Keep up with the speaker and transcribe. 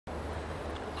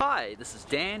Hi, this is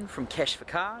Dan from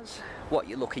Cash4Cars. What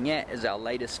you're looking at is our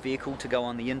latest vehicle to go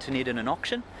on the internet in an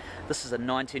auction. This is a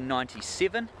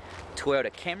 1997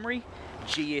 Toyota Camry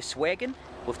GS Wagon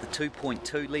with the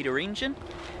 2.2 litre engine.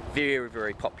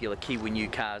 Very popular Kiwi new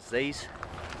cars these.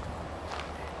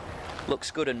 Looks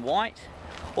good in white.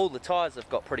 All the tyres have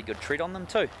got pretty good tread on them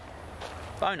too.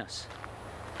 Bonus.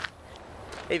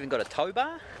 Even got a tow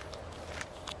bar.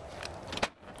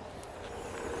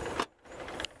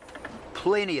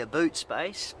 Plenty of boot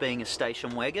space, being a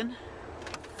station wagon.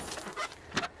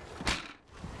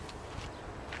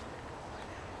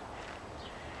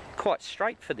 Quite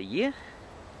straight for the year.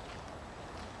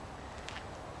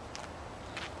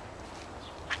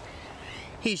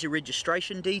 Here's your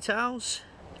registration details.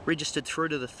 Registered through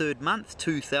to the 3rd month,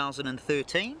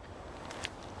 2013.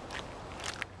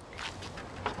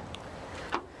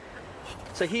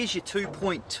 So here's your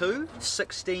 2.2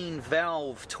 16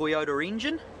 valve Toyota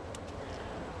engine.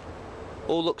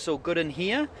 All looks all good in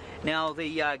here. Now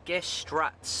the gas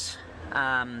struts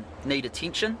need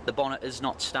attention. The bonnet is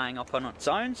not staying up on its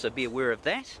own, so be aware of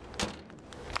that.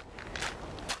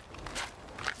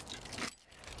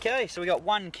 Okay, so we got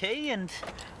one key and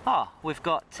we've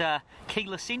got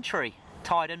keyless entry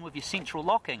tied in with your central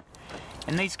locking.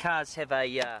 And these cars have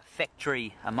a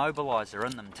factory immobiliser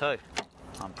in them too,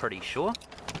 I'm pretty sure.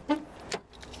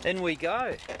 In we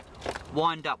go.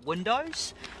 Wind up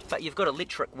windows, but you've got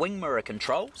electric wing mirror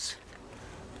controls.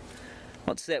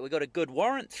 What's that? We've got a good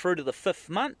warrant through to the 5th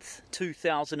month,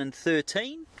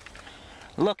 2013.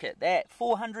 Look at that,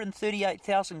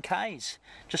 438,000 Ks.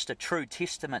 Just a true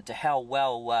testament to how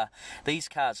well these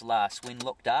cars last when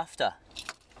looked after.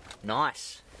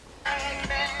 Nice.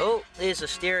 Oh, there's a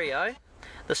stereo.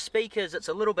 The speakers, it's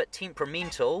a little bit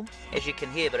temperamental, as you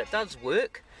can hear, but it does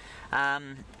work.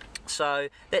 So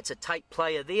that's a tape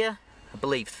player there. I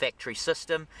believe factory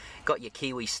system. Got your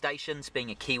Kiwi stations,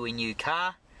 being a Kiwi new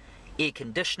car. Air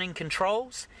conditioning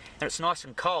controls, and it's nice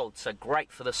and cold, so great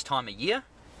for this time of year.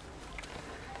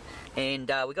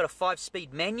 And we've got a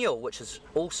 5-speed manual, which is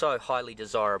also highly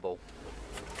desirable.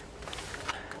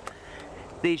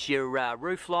 There's your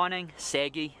roof lining,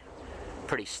 saggy,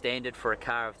 pretty standard for a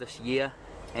car of this year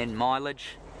and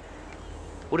mileage.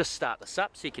 We'll just start this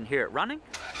up so you can hear it running.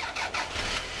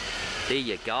 There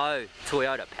you go,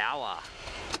 Toyota power.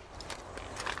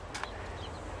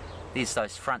 There's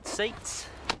those front seats.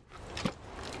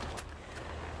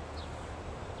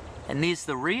 And there's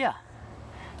the rear.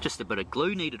 Just a bit of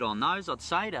glue needed on those, I'd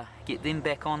say, to get them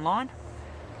back online.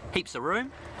 Heaps of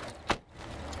room.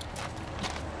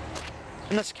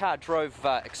 And this car drove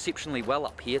exceptionally well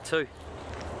up here too.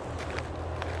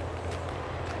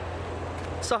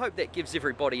 So I hope that gives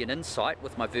everybody an insight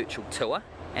with my virtual tour.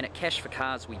 And at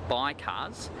Cash4Cars we buy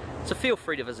cars, so feel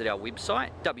free to visit our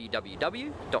website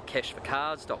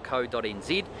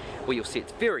www.cash4cars.co.nz, where you'll see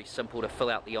it's very simple to fill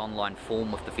out the online form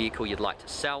with the vehicle you'd like to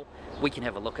sell. We can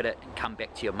have a look at it and come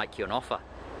back to you and make you an offer.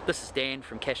 This is Dan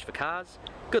from Cash4Cars.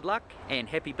 Good luck and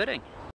happy bidding.